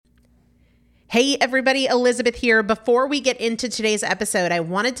Hey everybody, Elizabeth here. Before we get into today's episode, I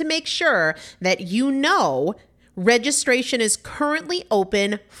wanted to make sure that you know registration is currently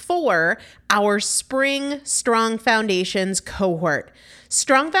open for our Spring Strong Foundations cohort.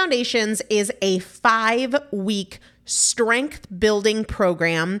 Strong Foundations is a 5-week strength building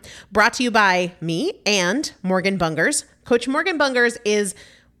program brought to you by me and Morgan Bungers. Coach Morgan Bungers is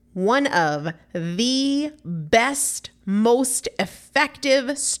one of the best, most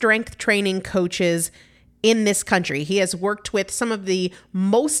effective strength training coaches in this country. He has worked with some of the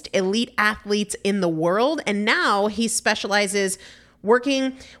most elite athletes in the world, and now he specializes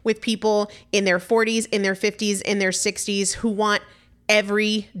working with people in their 40s, in their 50s, in their 60s who want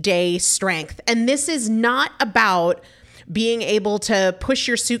everyday strength. And this is not about being able to push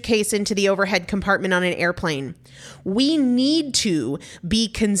your suitcase into the overhead compartment on an airplane. We need to be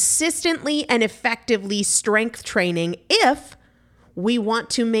consistently and effectively strength training if we want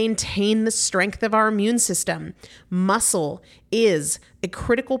to maintain the strength of our immune system. Muscle is a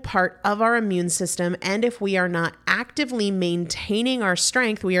critical part of our immune system, and if we are not actively maintaining our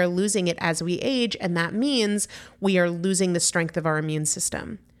strength, we are losing it as we age, and that means we are losing the strength of our immune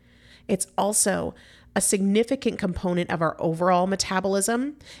system. It's also a significant component of our overall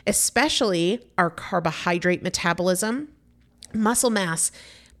metabolism, especially our carbohydrate metabolism. Muscle mass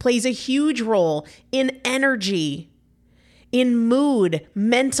plays a huge role in energy, in mood,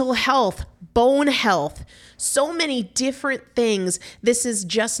 mental health, bone health, so many different things. This is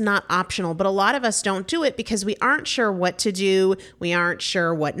just not optional, but a lot of us don't do it because we aren't sure what to do. We aren't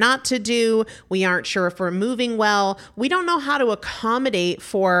sure what not to do. We aren't sure if we're moving well. We don't know how to accommodate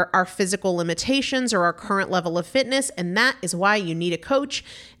for our physical limitations or our current level of fitness, and that is why you need a coach,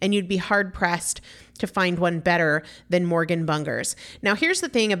 and you'd be hard-pressed to find one better than Morgan Bungers. Now, here's the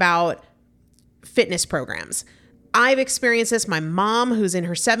thing about fitness programs. I've experienced this. My mom, who's in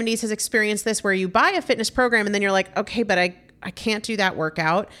her 70s, has experienced this, where you buy a fitness program and then you're like, okay, but I can't do that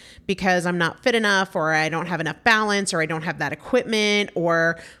workout because I'm not fit enough, or I don't have enough balance, or I don't have that equipment,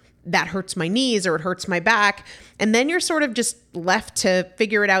 or that hurts my knees, or it hurts my back. And then you're sort of just left to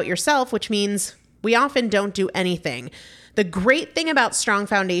figure it out yourself, which means we often don't do anything. The great thing about Strong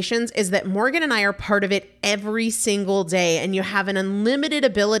Foundations is that Morgan and I are part of it every single day, and you have an unlimited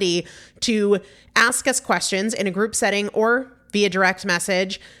ability to ask us questions in a group setting or via direct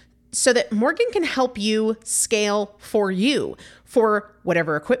message so that Morgan can help you scale for you, for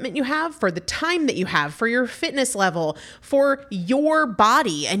whatever equipment you have, for the time that you have, for your fitness level, for your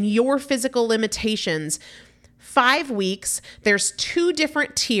body and your physical limitations. 5 weeks, there's 2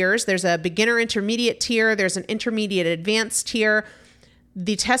 different tiers. There's a beginner intermediate tier. There's an intermediate advanced tier.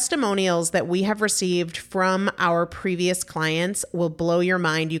 The testimonials that we have received from our previous clients will blow your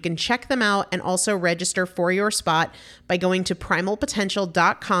mind. You can check them out and also register for your spot by going to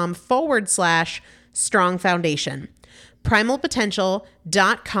primalpotential.com/strong foundation.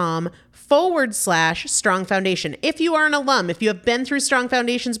 primalpotential.com/strong foundation. If you are an alum, if you have been through Strong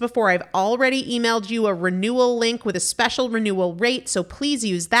Foundations before, I've already emailed you a renewal link with a special renewal rate, so please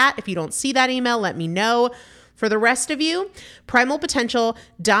use that. If you don't see that email, let me know. For the rest of you,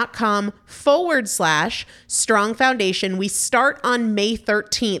 primalpotential.com/strong foundation. We start on May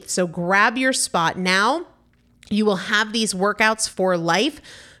 13th, so grab your spot now. You will have these workouts for life.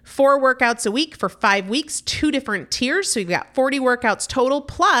 4 workouts a week for 5 weeks, 2 different tiers. So you've got 40 workouts total.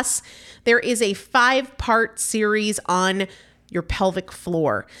 Plus, there is a 5-part series on your pelvic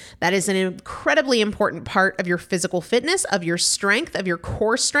floor. That is an incredibly important part of your physical fitness, of your strength, of your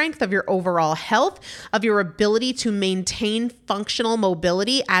core strength, of your overall health, of your ability to maintain functional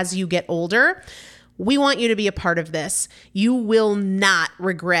mobility as you get older. We want you to be a part of this. You will not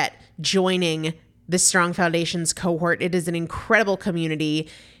regret joining the Strong Foundations cohort. It is an incredible community.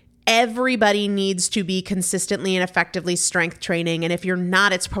 Everybody needs to be consistently and effectively strength training. And if you're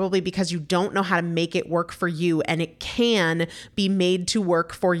not, it's probably because you don't know how to make it work for you. And it can be made to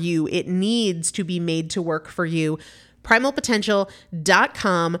work for you. It needs to be made to work for you.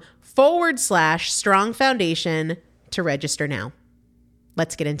 primalpotential.com/strong foundation to register now.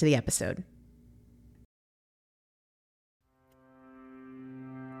 Let's get into the episode.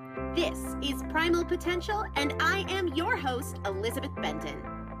 This is Primal Potential, and I am your host, Elizabeth Benton.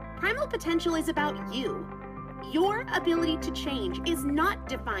 Primal Potential is about you. Your ability to change is not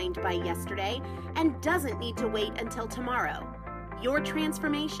defined by yesterday and doesn't need to wait until tomorrow. Your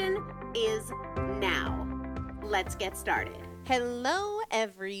transformation is now. Let's get started. Hello,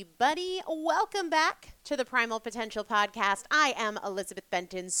 everybody. Welcome back to the Primal Potential Podcast. I am Elizabeth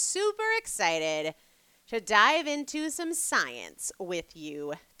Benton, super excited to dive into some science with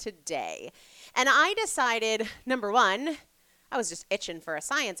you today. And I decided, number one, I was just itching for a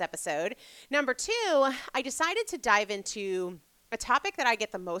science episode. Number 2, I decided to dive into a topic that I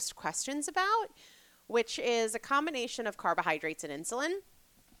get the most questions about, which is a combination of carbohydrates and insulin.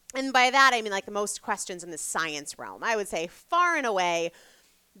 And by that, I mean like the most questions in the science realm. I would say far and away,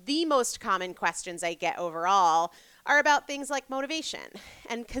 the most common questions I get overall are about things like motivation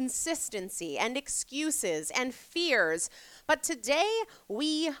and consistency and excuses and fears. But today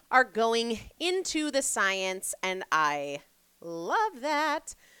we are going into the science, and I love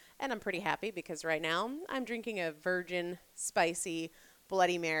that. And I'm pretty happy because right now I'm drinking a virgin spicy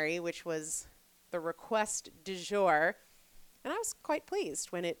Bloody Mary, which was the request du jour. And I was quite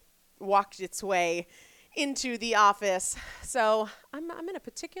pleased when it walked its way into the office. So I'm in a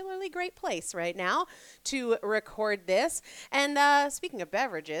particularly great place right now to record this. And speaking of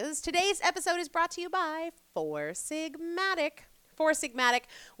beverages, today's episode is brought to you by Four Sigmatic. Four Sigmatic,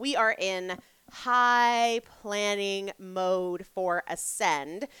 we are in high planning mode for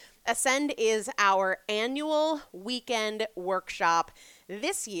Ascend. Ascend is our annual weekend workshop.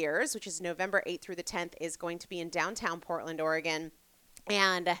 This year's, which is November 8th through the 10th, is going to be in downtown Portland, Oregon.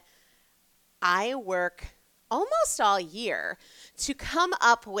 And I work almost all year to come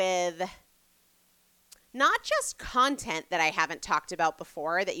up with not just content that I haven't talked about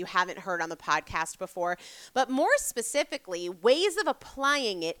before, that you haven't heard on the podcast before, but more specifically, ways of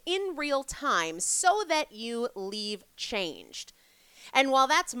applying it in real time so that you leave changed. And while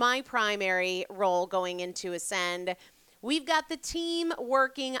that's my primary role going into Ascend, we've got the team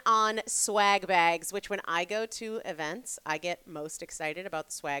working on swag bags, which when I go to events, I get most excited about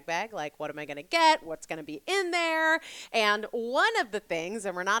the swag bag. Like, what am I going to get? What's going to be in there? And one of the things,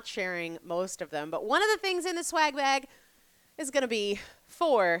 and we're not sharing most of them, but one of the things in the swag bag is going to be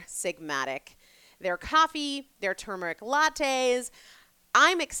Four Sigmatic. Their coffee, their turmeric lattes.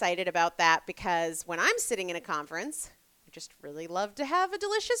 I'm excited about that because when I'm sitting in a conference, just really love to have a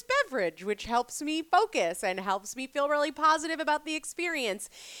delicious beverage, which helps me focus and helps me feel really positive about the experience.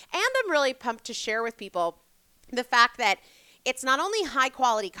 And I'm really pumped to share with people the fact that it's not only high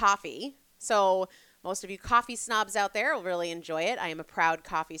quality coffee, so most of you coffee snobs out there will really enjoy it. I am a proud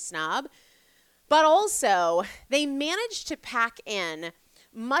coffee snob. But also, they managed to pack in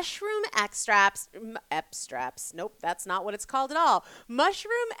mushroom extracts, nope, that's not what it's called at all.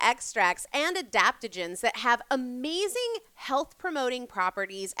 Mushroom extracts and adaptogens that have amazing health promoting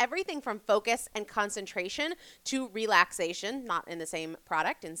properties, everything from focus and concentration to relaxation, not in the same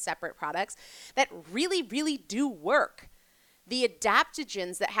product, in separate products, that really, really do work. The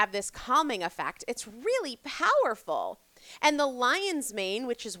adaptogens that have this calming effect, it's really powerful. And the lion's mane,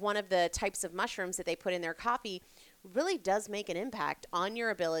 which is one of the types of mushrooms that they put in their coffee, really does make an impact on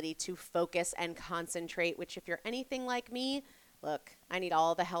your ability to focus and concentrate, which if you're anything like me, look, I need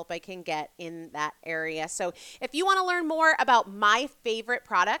all the help I can get in that area. So if you want to learn more about my favorite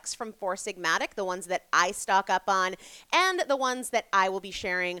products from Four Sigmatic, the ones that I stock up on, and the ones that I will be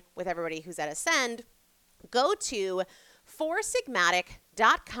sharing with everybody who's at Ascend, go to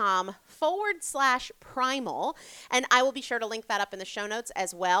foursigmatic.com/primal, and I will be sure to link that up in the show notes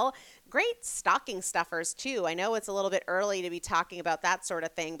as well. Great stocking stuffers too. I know it's a little bit early to be talking about that sort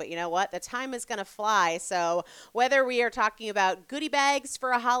of thing, but you know what? The time is going to fly. So whether we are talking about goodie bags for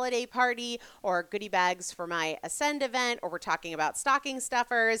a holiday party or goodie bags for my Ascend event, or we're talking about stocking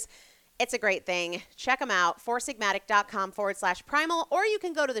stuffers, it's a great thing. Check them out, foursigmatic.com/primal, or you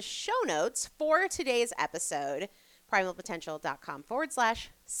can go to the show notes for today's episode,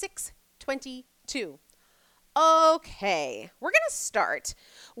 primalpotential.com/622. Okay, we're going to start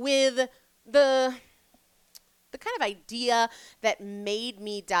with the kind of idea that made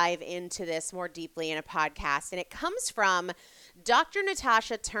me dive into this more deeply in a podcast, and it comes from Dr.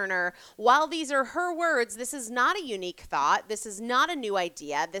 Natasha Turner. While these are her words, this is not a unique thought. This is not a new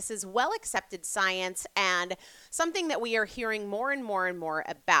idea. This is well-accepted science and something that we are hearing more and more and more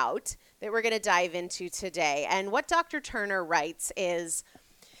about that we're going to dive into today. And what Dr. Turner writes is,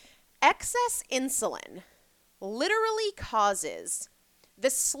 excess insulin literally causes the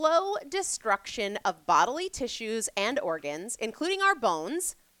slow destruction of bodily tissues and organs, including our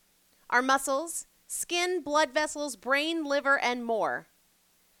bones, our muscles, skin, blood vessels, brain, liver, and more.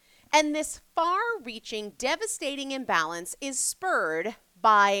 And this far-reaching, devastating imbalance is spurred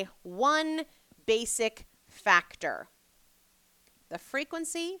by one basic factor: the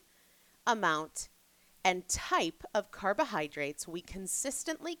frequency, amount, and type of carbohydrates we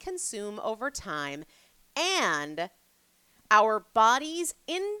consistently consume over time, and our body's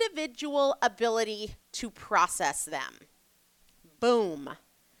individual ability to process them. Boom.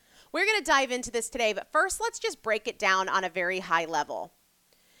 We're going to dive into this today, but first let's just break it down on a very high level.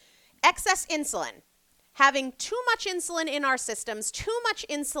 Excess insulin. having too much insulin in our systems, too much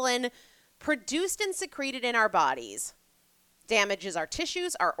insulin produced and secreted in our bodies, damages our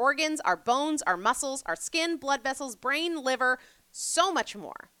tissues, our organs, our bones, our muscles, our skin, blood vessels, brain, liver, so much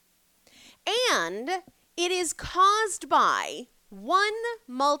more. And it is caused by one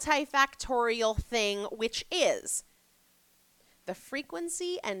multifactorial thing, which is the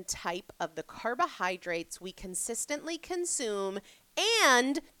frequency and type of the carbohydrates we consistently consume,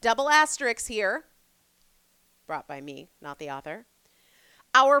 and double asterisks here, brought by me, not the author,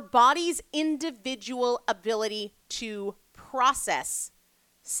 our body's individual ability to process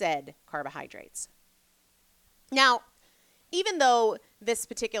said carbohydrates. Now, even though this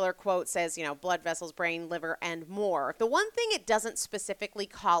particular quote says, blood vessels, brain, liver, and more, the one thing it doesn't specifically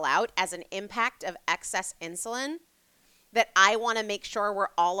call out as an impact of excess insulin that I want to make sure we're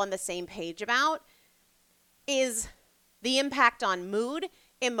all on the same page about is the impact on mood,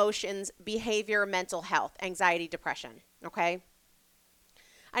 emotions, behavior, mental health, anxiety, depression, okay?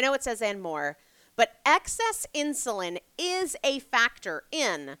 I know it says and more, but excess insulin is a factor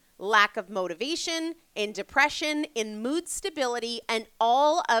in lack of motivation, in depression, in mood stability, and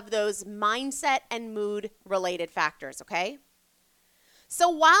all of those mindset and mood related factors, okay? So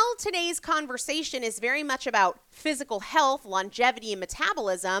while today's conversation is very much about physical health, longevity, and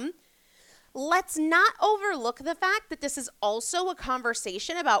metabolism, let's not overlook the fact that this is also a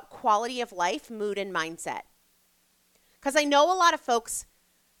conversation about quality of life, mood, and mindset. Because I know a lot of folks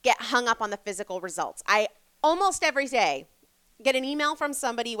get hung up on the physical results. I almost every day get an email from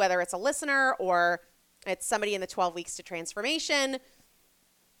somebody, whether it's a listener or it's somebody in the 12 Weeks to Transformation,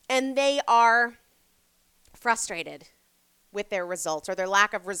 and they are frustrated with their results or their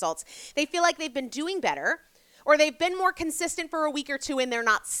lack of results. They feel like they've been doing better, or they've been more consistent for a week or two and they're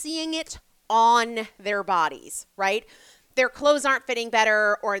not seeing it on their bodies, right? Their clothes aren't fitting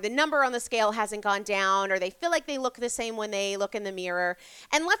better, or the number on the scale hasn't gone down, or they feel like they look the same when they look in the mirror.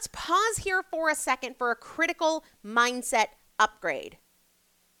 And let's pause here for a second for a critical mindset upgrade.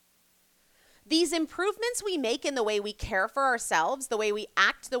 These improvements we make in the way we care for ourselves, the way we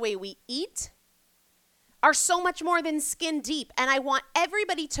act, the way we eat, are so much more than skin deep. And I want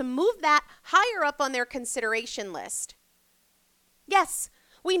everybody to move that higher up on their consideration list. Yes,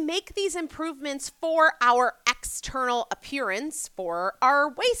 we make these improvements for our external appearance, for our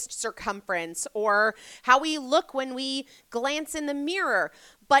waist circumference, or how we look when we glance in the mirror.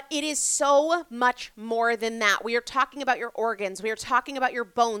 But it is so much more than that. We are talking about your organs. We are talking about your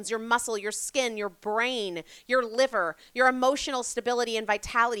bones, your muscle, your skin, your brain, your liver, your emotional stability and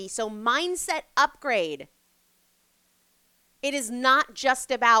vitality. So mindset upgrade. It is not just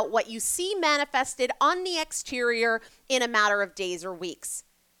about what you see manifested on the exterior in a matter of days or weeks.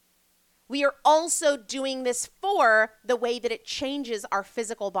 We are also doing this for the way that it changes our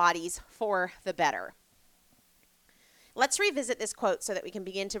physical bodies for the better. Let's revisit this quote so that we can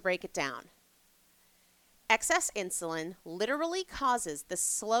begin to break it down. Excess insulin literally causes the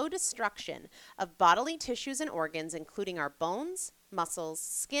slow destruction of bodily tissues and organs, including our bones, muscles,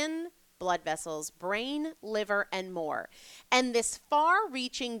 skin, blood vessels, brain, liver, and more. And this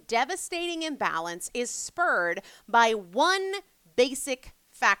far-reaching, devastating imbalance is spurred by one basic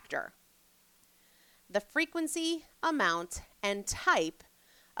factor: the frequency, amount, and type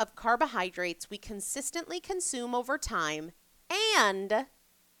of carbohydrates we consistently consume over time, and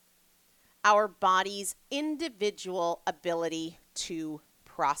our body's individual ability to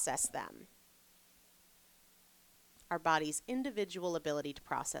process them. Our body's individual ability to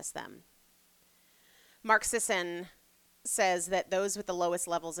process them. Mark Sisson says that those with the lowest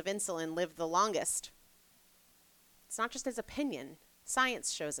levels of insulin live the longest. It's not just his opinion.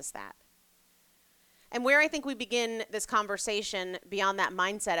 Science shows us that. And where I think we begin this conversation beyond that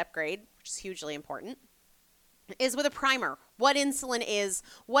mindset upgrade, which is hugely important, is with a primer. What insulin is,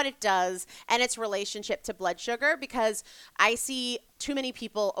 what it does, and its relationship to blood sugar, because I see too many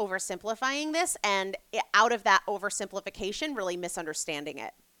people oversimplifying this, and out of that oversimplification, really misunderstanding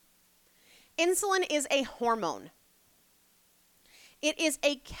it. Insulin is a hormone. It is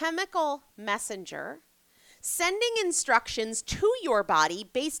a chemical messenger sending instructions to your body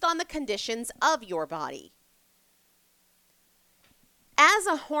based on the conditions of your body. As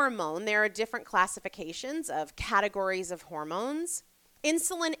a hormone, there are different classifications of categories of hormones.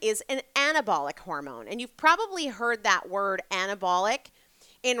 Insulin is an anabolic hormone, and you've probably heard that word anabolic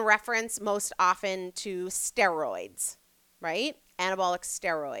in reference most often to steroids, right? Anabolic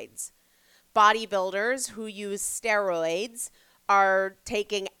steroids. Bodybuilders who use steroids are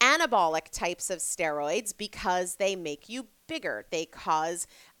taking anabolic types of steroids because they make you bigger. They cause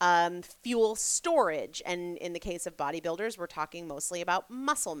fuel storage. And in the case of bodybuilders, we're talking mostly about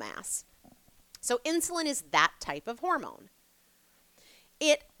muscle mass. So insulin is that type of hormone.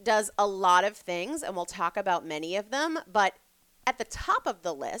 It does a lot of things, and we'll talk about many of them, but at the top of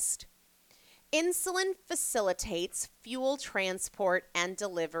the list, insulin facilitates fuel transport and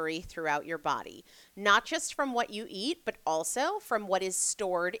delivery throughout your body, not just from what you eat, but also from what is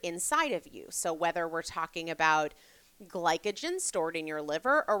stored inside of you. So whether we're talking about glycogen stored in your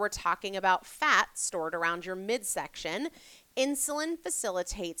liver or we're talking about fat stored around your midsection, insulin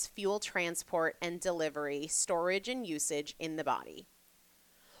facilitates fuel transport and delivery, storage, and usage in the body.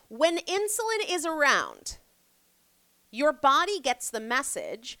 When insulin is around, your body gets the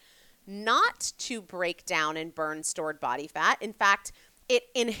message not to break down and burn stored body fat. In fact, it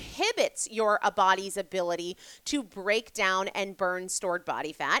inhibits your body's ability to break down and burn stored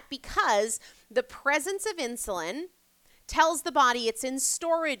body fat because the presence of insulin tells the body it's in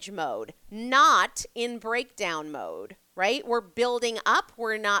storage mode, not in breakdown mode, right? We're building up,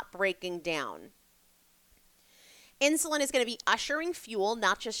 we're not breaking down. Insulin is going to be ushering fuel,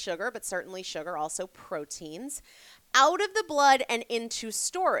 not just sugar, but certainly sugar, also proteins, out of the blood and into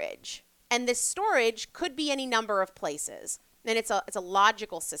storage. And this storage could be any number of places. And it's a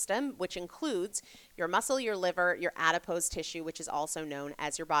logical system, which includes your muscle, your liver, your adipose tissue, which is also known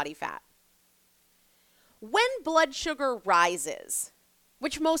as your body fat. When blood sugar rises,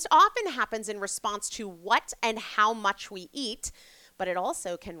 which most often happens in response to what and how much we eat, but it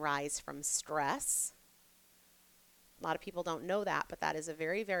also can rise from stress. A lot of people don't know that, but that is a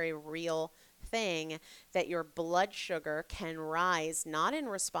very, very real thing, that your blood sugar can rise not in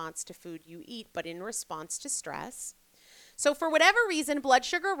response to food you eat, but in response to stress. So for whatever reason, blood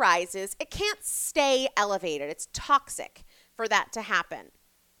sugar rises. It can't stay elevated. It's toxic for that to happen.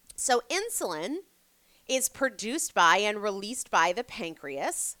 So insulin is produced by and released by the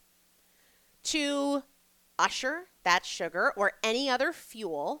pancreas to usher that sugar or any other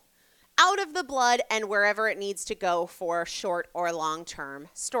fuel out of the blood and wherever it needs to go for short or long-term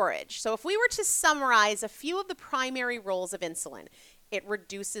storage. So if we were to summarize a few of the primary roles of insulin, it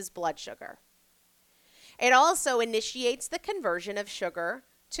reduces blood sugar. It also initiates the conversion of sugar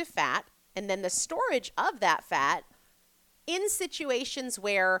to fat and then the storage of that fat in situations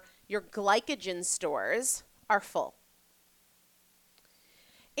where your glycogen stores are full.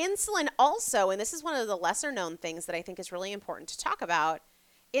 Insulin also, and this is one of the lesser known things that I think is really important to talk about,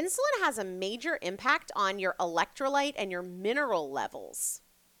 insulin has a major impact on your electrolyte and your mineral levels.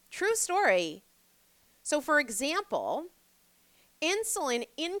 True story. So for example, insulin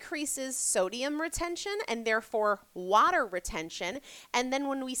increases sodium retention and therefore water retention. And then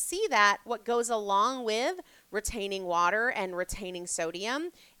when we see that, what goes along with retaining water and retaining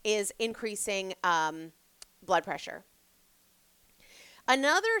sodium is increasing blood pressure.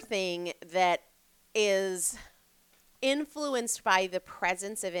 Another thing that is influenced by the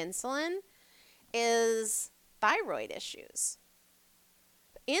presence of insulin is thyroid issues.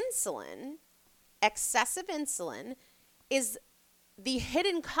 Excessive insulin, is the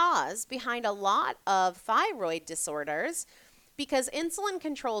hidden cause behind a lot of thyroid disorders because insulin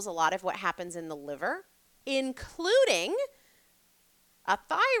controls a lot of what happens in the liver, including a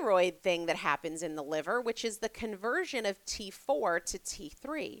thyroid thing that happens in the liver, which is the conversion of T4 to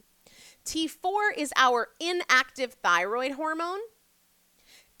T3. T4 is our inactive thyroid hormone.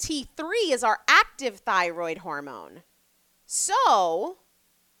 T3 is our active thyroid hormone. So,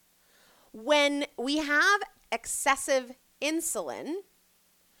 when we have excessive insulin,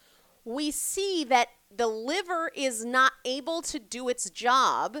 we see that the liver is not able to do its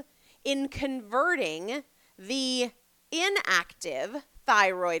job in converting the inactive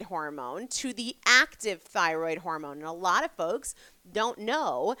thyroid hormone to the active thyroid hormone. And a lot of folks don't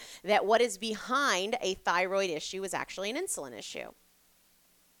know that what is behind a thyroid issue is actually an insulin issue.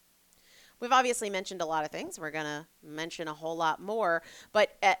 We've obviously mentioned a lot of things. We're going to mention a whole lot more.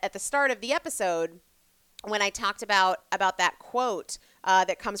 But at the start of the episode, when I talked about that quote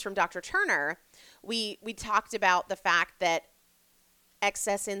that comes from Dr. Turner, we talked about the fact that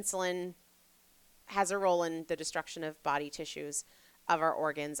excess insulin has a role in the destruction of body tissues, of our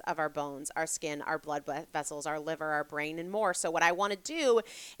organs, of our bones, our skin, our blood vessels, our liver, our brain, and more. So what I want to do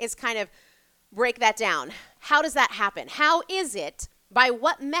is kind of break that down. How does that happen? How is it, by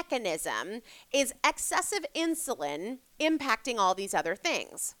what mechanism is excessive insulin impacting all these other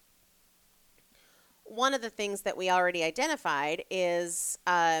things? One of the things that we already identified is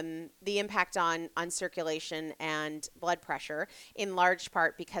the impact on circulation and blood pressure, in large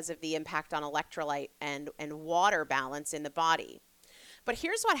part because of the impact on electrolyte and water balance in the body. But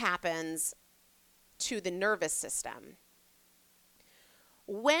here's what happens to the nervous system.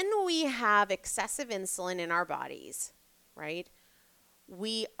 When we have excessive insulin in our bodies, right,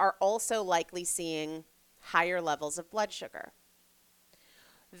 we are also likely seeing higher levels of blood sugar.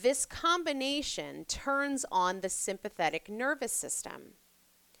 This combination turns on the sympathetic nervous system.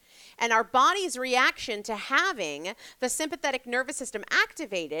 And our body's reaction to having the sympathetic nervous system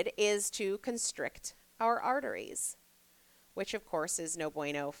activated is to constrict our arteries, which of course is no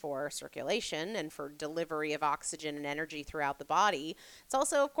bueno for circulation and for delivery of oxygen and energy throughout the body. It's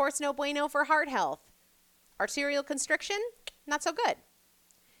also, of course, no bueno for heart health. Arterial constriction, not so good.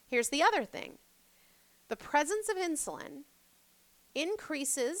 Here's the other thing. The presence of insulin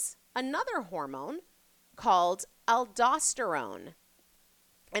increases another hormone called aldosterone.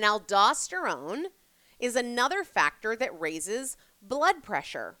 And aldosterone is another factor that raises blood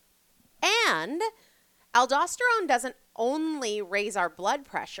pressure. And aldosterone doesn't only raise our blood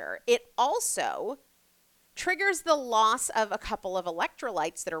pressure, it also triggers the loss of a couple of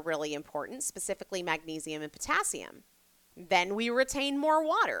electrolytes that are really important, specifically magnesium and potassium. Then we retain more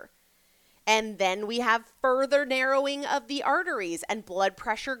water. And then we have further narrowing of the arteries and blood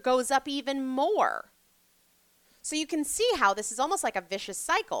pressure goes up even more. So you can see how this is almost like a vicious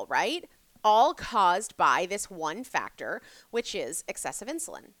cycle, right? All caused by this one factor, which is excessive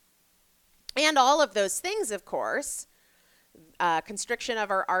insulin. And all of those things, of course, constriction of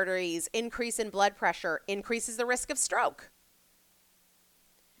our arteries, increase in blood pressure, increases the risk of stroke.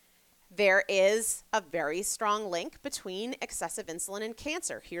 There is a very strong link between excessive insulin and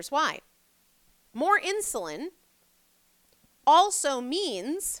cancer. Here's why. More insulin also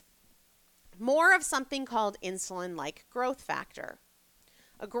means more of something called insulin-like growth factor,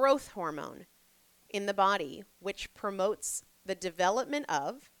 a growth hormone in the body which promotes the development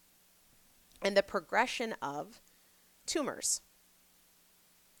of and the progression of tumors.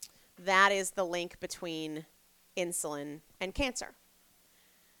 That is the link between insulin and cancer.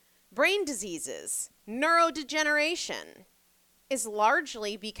 Brain diseases, neurodegeneration is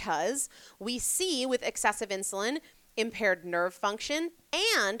largely because we see with excessive insulin impaired nerve function,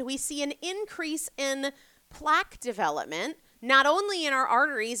 and we see an increase in plaque development, not only in our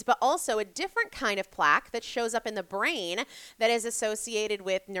arteries, but also a different kind of plaque that shows up in the brain that is associated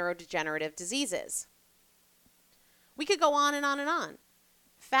with neurodegenerative diseases. We could go on and on and on.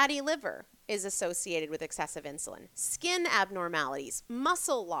 Fatty liver is associated with excessive insulin. Skin abnormalities,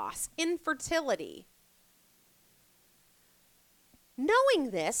 muscle loss, infertility.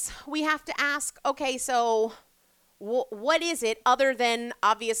 Knowing this, we have to ask, okay, so what is it other than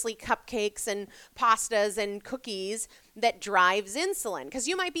obviously cupcakes and pastas and cookies that drives insulin? Because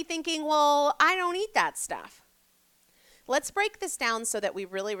you might be thinking, well, I don't eat that stuff. Let's break this down so that we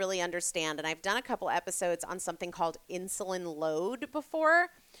really, really understand. And I've done a couple episodes on something called insulin load before,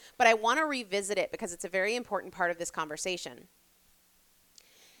 but I want to revisit it because it's a very important part of this conversation.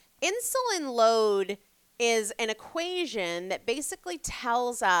 Insulin load is an equation that basically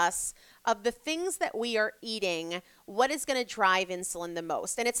tells us of the things that we are eating, what is going to drive insulin the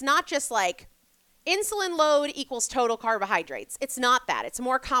most. And it's not just like insulin load equals total carbohydrates. It's not that. It's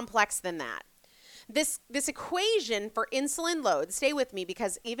more complex than that. This equation for insulin load, stay with me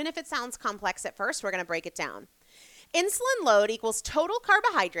because even if it sounds complex at first, we're going to break it down. Insulin load equals total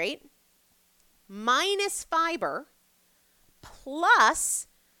carbohydrate minus fiber plus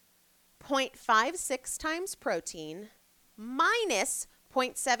 0.56 times protein minus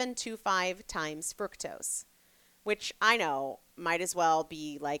 0.725 times fructose, which I know might as well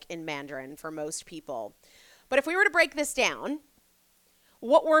be like in Mandarin for most people. But if we were to break this down,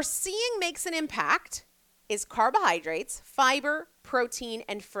 what we're seeing makes an impact is carbohydrates, fiber, protein,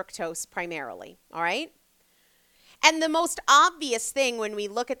 and fructose primarily, all right? And the most obvious thing when we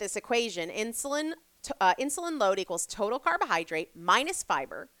look at this equation, insulin load equals total carbohydrate minus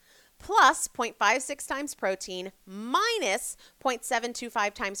fiber plus 0.56 times protein minus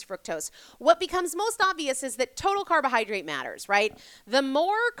 0.725 times fructose. What becomes most obvious is that total carbohydrate matters, right? The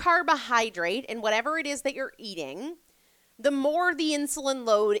more carbohydrate in whatever it is that you're eating, the more the insulin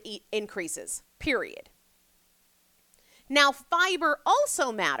load increases, period. Now, fiber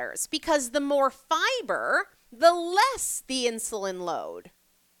also matters because the more fiber, the less the insulin load.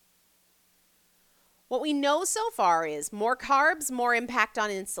 What we know so far is more carbs, more impact on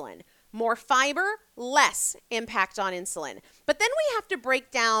insulin. More fiber, less impact on insulin. But then we have to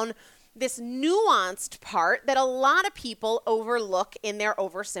break down this nuanced part that a lot of people overlook in their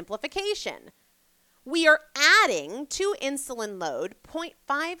oversimplification. We are adding to insulin load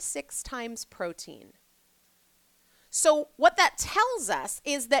 0.56 times protein. So what that tells us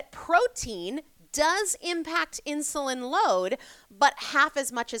is that protein does impact insulin load, but half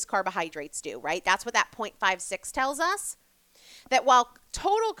as much as carbohydrates do, right? That's what that 0.56 tells us. That while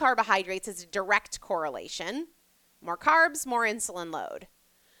total carbohydrates is a direct correlation, More carbs, more insulin load.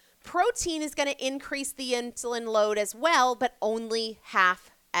 Protein is going to increase the insulin load as well, but only half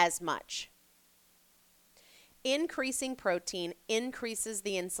as much. Increasing protein increases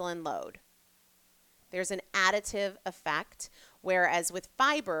the insulin load. There's an additive effect, whereas with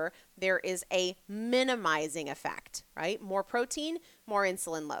fiber, there is a minimizing effect, right? More protein, more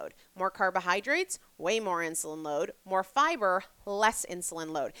insulin load. More carbohydrates, way more insulin load. More fiber, less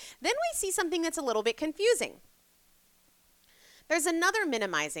insulin load. Then we see something that's a little bit confusing. There's another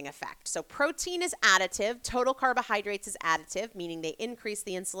minimizing effect. So protein is additive, total carbohydrates is additive, meaning they increase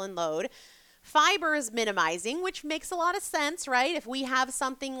the insulin load. Fiber is minimizing, which makes a lot of sense, right? If we have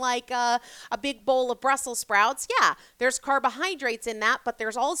something like a big bowl of Brussels sprouts, yeah, there's carbohydrates in that, but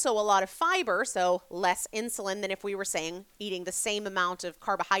there's also a lot of fiber, so less insulin than if we were saying eating the same amount of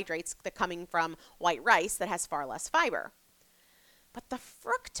carbohydrates that coming from white rice that has far less fiber. But the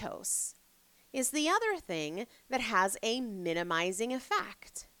fructose is the other thing that has a minimizing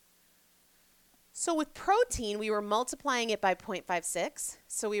effect. So with protein, we were multiplying it by 0.56.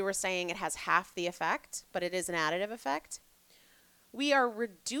 So we were saying it has half the effect, but it is an additive effect. We are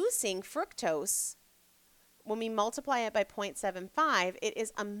reducing fructose. When we multiply it by 0.75, it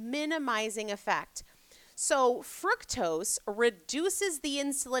is a minimizing effect. So fructose reduces the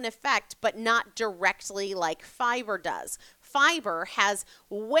insulin effect, but not directly like fiber does. Fiber has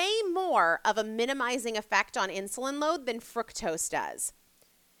way more of a minimizing effect on insulin load than fructose does.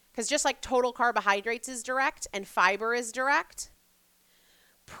 Because just like total carbohydrates is direct and fiber is direct,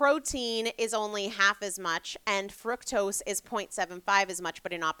 protein is only half as much and fructose is 0.75 as much,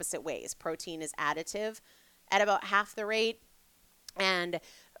 but in opposite ways. Protein is additive at about half the rate, and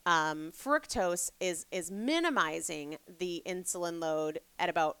fructose is minimizing the insulin load at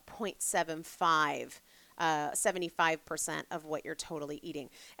about 0.75, 75% of what you're totally eating.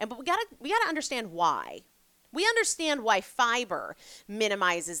 But we gotta understand why. We understand why fiber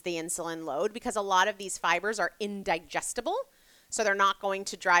minimizes the insulin load, because a lot of these fibers are indigestible. So they're not going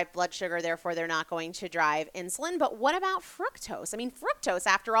to drive blood sugar, therefore they're not going to drive insulin. But what about fructose? I mean, fructose,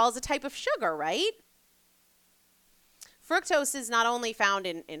 after all, is a type of sugar, right? Fructose is not only found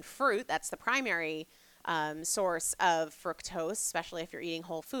in fruit, that's the primary source of fructose, especially if you're eating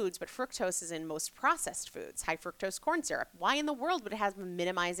whole foods, but fructose is in most processed foods, high fructose corn syrup. Why in the world would it have a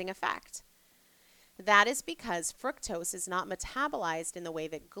minimizing effect? That is because fructose is not metabolized in the way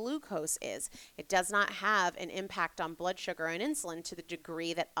that glucose is. It does not have an impact on blood sugar and insulin to the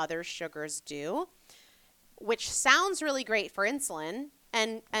degree that other sugars do, which sounds really great for insulin,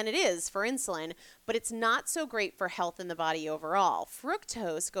 and it is for insulin, but it's not so great for health in the body overall.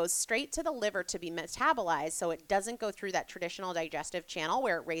 Fructose goes straight to the liver to be metabolized, so it doesn't go through that traditional digestive channel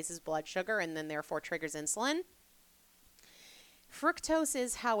where it raises blood sugar and then therefore triggers insulin. Fructose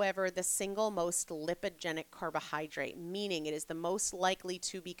is, however, the single most lipogenic carbohydrate, meaning it is the most likely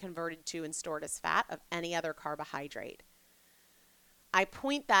to be converted to and stored as fat of any other carbohydrate. I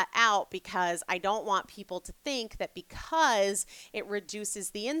point that out because I don't want people to think that because it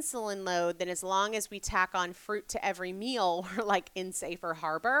reduces the insulin load, then as long as we tack on fruit to every meal, we're like in safer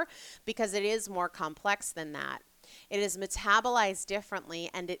harbor, because it is more complex than that. It is metabolized differently,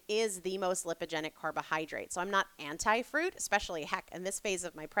 and it is the most lipogenic carbohydrate. So I'm not anti-fruit, especially, heck, in this phase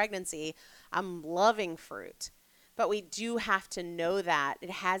of my pregnancy, I'm loving fruit. But we do have to know that it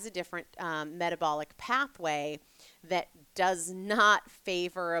has a different metabolic pathway that does not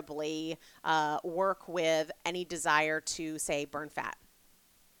favorably work with any desire to, say, burn fat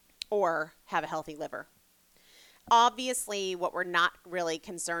or have a healthy liver. Obviously, what we're not really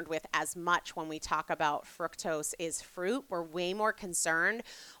concerned with as much when we talk about fructose is fruit. We're way more concerned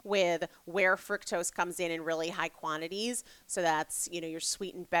with where fructose comes in really high quantities. So that's, your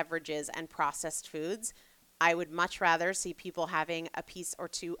sweetened beverages and processed foods. I would much rather see people having a piece or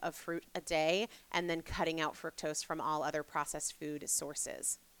two of fruit a day and then cutting out fructose from all other processed food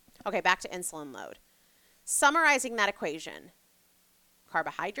sources. Okay, back to insulin load. Summarizing that equation,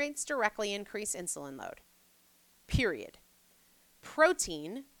 carbohydrates directly increase insulin load. Period.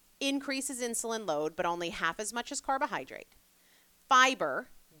 Protein increases insulin load, but only half as much as carbohydrate. Fiber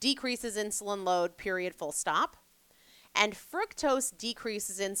decreases insulin load, period, full stop. And fructose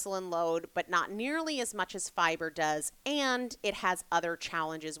decreases insulin load, but not nearly as much as fiber does, and it has other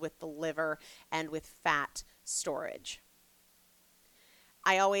challenges with the liver and with fat storage.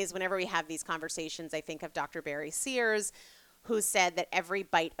 I always, whenever we have these conversations, I think of Dr. Barry Sears, who said that every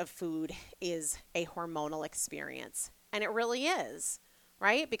bite of food is a hormonal experience. And it really is,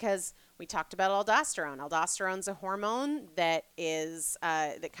 right? Because we talked about aldosterone. Aldosterone's a hormone that is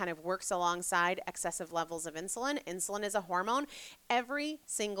that kind of works alongside excessive levels of insulin. Insulin is a hormone. Every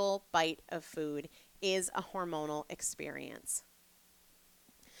single bite of food is a hormonal experience.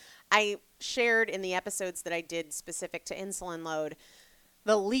 I shared in the episodes that I did specific to insulin load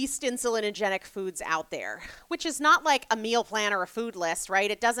the least insulinogenic foods out there, which is not like a meal plan or a food list,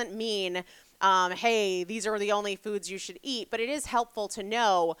 right? It doesn't mean, hey, these are the only foods you should eat, but it is helpful to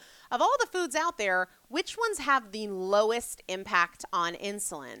know of all the foods out there, which ones have the lowest impact on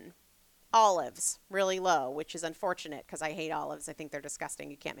insulin. Olives, really low, which is unfortunate because I hate olives. I think they're disgusting.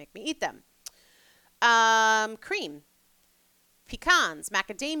 You can't make me eat them. Cream, pecans,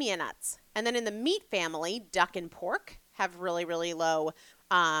 macadamia nuts. And then in the meat family, duck and pork have really, really low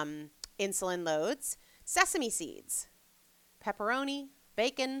insulin loads. Sesame seeds, pepperoni,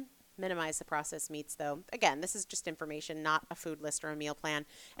 bacon, minimize the processed meats though. Again, this is just information, not a food list or a meal plan.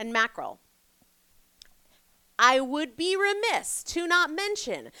 And mackerel. I would be remiss to not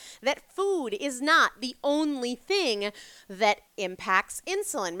mention that food is not the only thing that impacts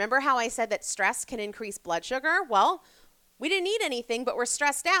insulin. Remember how I said that stress can increase blood sugar? Well, we didn't eat anything, but we're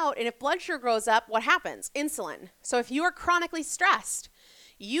stressed out. And if blood sugar goes up, what happens? Insulin. So if you are chronically stressed,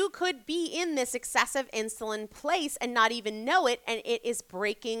 you could be in this excessive insulin place and not even know it. And it is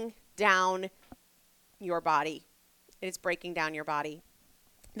breaking down your body. It is breaking down your body.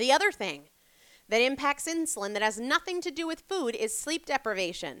 The other thing that impacts insulin that has nothing to do with food is sleep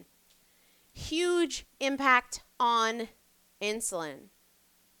deprivation. Huge impact on insulin.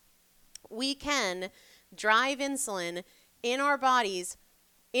 We can drive insulin in our bodies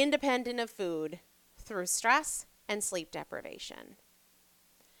independent of food through stress and sleep deprivation.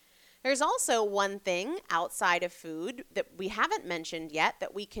 There's also one thing outside of food that we haven't mentioned yet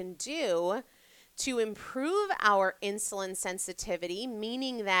that we can do to improve our insulin sensitivity,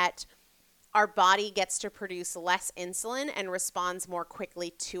 meaning that our body gets to produce less insulin and responds more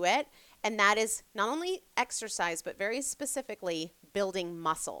quickly to it. And that is not only exercise, but very specifically building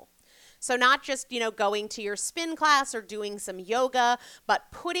muscle. So not just, going to your spin class or doing some yoga, but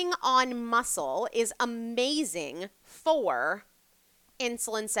putting on muscle is amazing for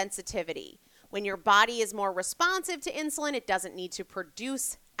insulin sensitivity. When your body is more responsive to insulin, it doesn't need to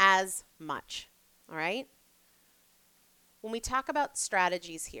produce as much. All right? When we talk about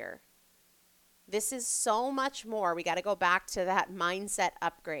strategies here, this is so much more. We got to go back to that mindset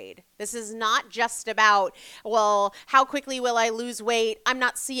upgrade. This is not just about, well, how quickly will I lose weight? I'm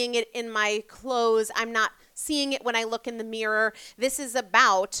not seeing it in my clothes. I'm not seeing it when I look in the mirror. This is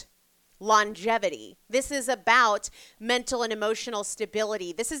about longevity. This is about mental and emotional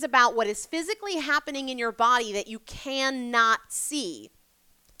stability. This is about what is physically happening in your body that you cannot see.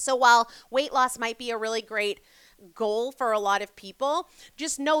 So while weight loss might be a really great goal for a lot of people,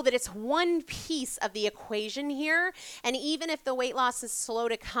 just know that it's one piece of the equation here. And even if the weight loss is slow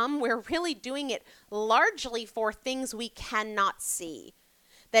to come, we're really doing it largely for things we cannot see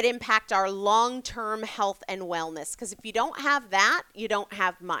that impact our long-term health and wellness. Because if you don't have that, you don't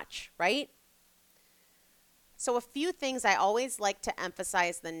have much, right? So a few things I always like to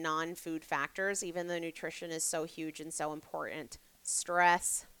emphasize the non-food factors, even though nutrition is so huge and so important.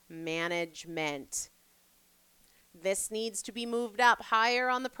 Stress management. This needs to be moved up higher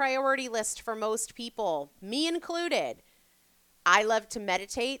on the priority list for most people, me included. I love to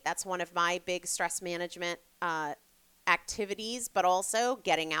meditate. That's one of my big stress management activities, but also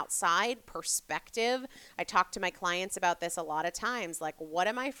getting outside, perspective. I talk to my clients about this a lot of times, like what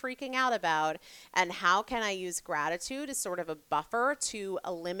am I freaking out about and how can I use gratitude as sort of a buffer to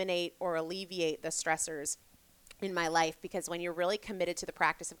eliminate or alleviate the stressors in my life, because when you're really committed to the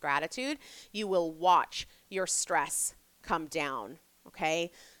practice of gratitude, you will watch your stress come down,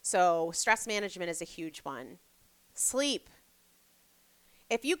 okay? So stress management is a huge one. Sleep.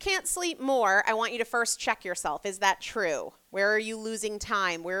 If you can't sleep more, I want you to first check yourself. Is that true? Where are you losing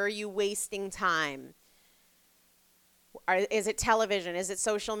time? Where are you wasting time? Is it television? Is it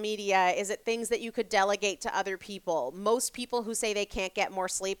social media? Is it things that you could delegate to other people? Most people who say they can't get more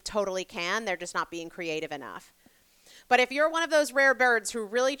sleep totally can. They're just not being creative enough. But if you're one of those rare birds who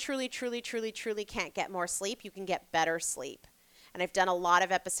really, truly can't get more sleep, you can get better sleep. And I've done a lot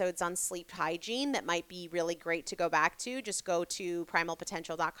of episodes on sleep hygiene that might be really great to go back to. Just go to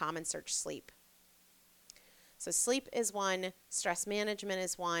primalpotential.com and search sleep. So sleep is one, stress management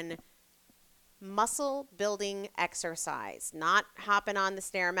is one, muscle building exercise, not hopping on the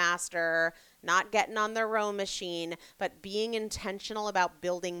Stairmaster, not getting on the row machine, but being intentional about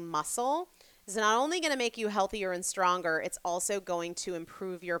building muscle is not only going to make you healthier and stronger, it's also going to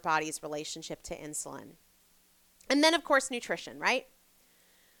improve your body's relationship to insulin. And then, of course, nutrition, right?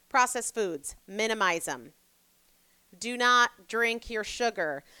 Processed foods, minimize them. Do not drink your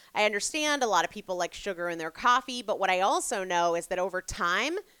sugar. I understand a lot of people like sugar in their coffee, but what I also know is that over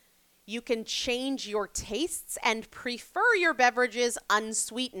time, You can change your tastes and prefer your beverages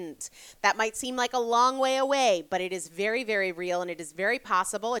unsweetened. That might seem like a long way away, but it is very, very real and it is very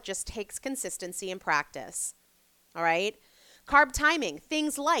possible. It just takes consistency and practice. All right? Carb timing,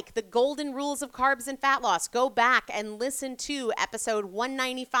 things like the golden rules of carbs and fat loss. Go back and listen to episode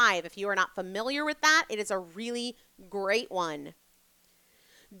 195. If you are not familiar with that, it is a really great one.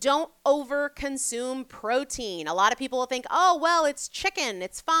 Don't overconsume protein. A lot of people will think, oh, well, it's chicken.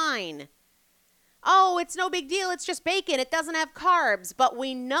 It's fine. Oh, it's no big deal. It's just bacon. It doesn't have carbs. But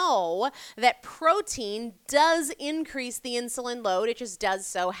we know that protein does increase the insulin load. It just does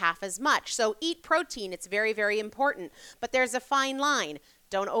so half as much. So eat protein. It's very, very important. But there's a fine line.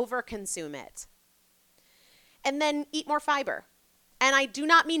 Don't overconsume it. And then eat more fiber. And I do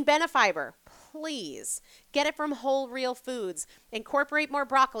not mean Benefiber. Please get it from whole, real foods. Incorporate more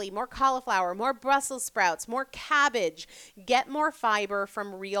broccoli, more cauliflower, more Brussels sprouts, more cabbage. Get more fiber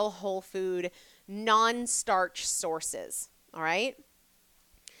from real whole food, non-starch sources. All right?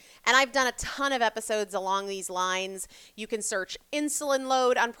 And I've done a ton of episodes along these lines. You can search insulin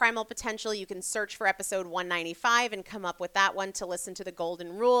load on Primal Potential. You can search for episode 195 and come up with that one to listen to the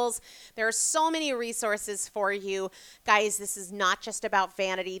golden rules. There are so many resources for you. Guys, this is not just about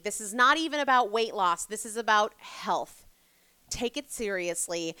vanity. This is not even about weight loss. This is about health. Take it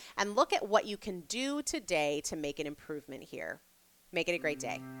seriously and look at what you can do today to make an improvement here. Make it a great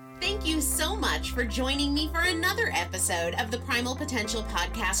day. Thank you so much for joining me for another episode of the Primal Potential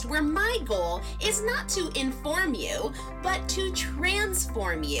Podcast, where my goal is not to inform you, but to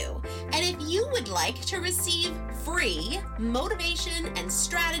transform you. And if you would like to receive free motivation and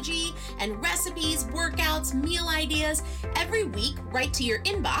strategy and recipes, workouts, meal ideas every week right to your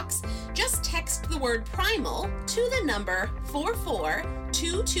inbox, just text the word primal to the number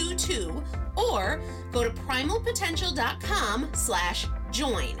 44222 or go to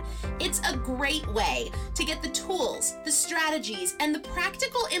primalpotential.com/join. It's a great way to get the tools, the strategies, and the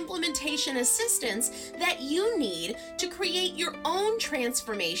practical implementation assistance that you need to create your own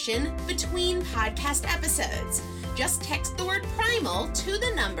transformation between podcast episodes. Just text the word primal to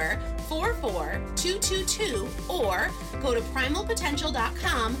the number 44222 or go to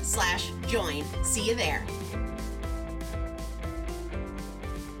primalpotential.com/join. See you there.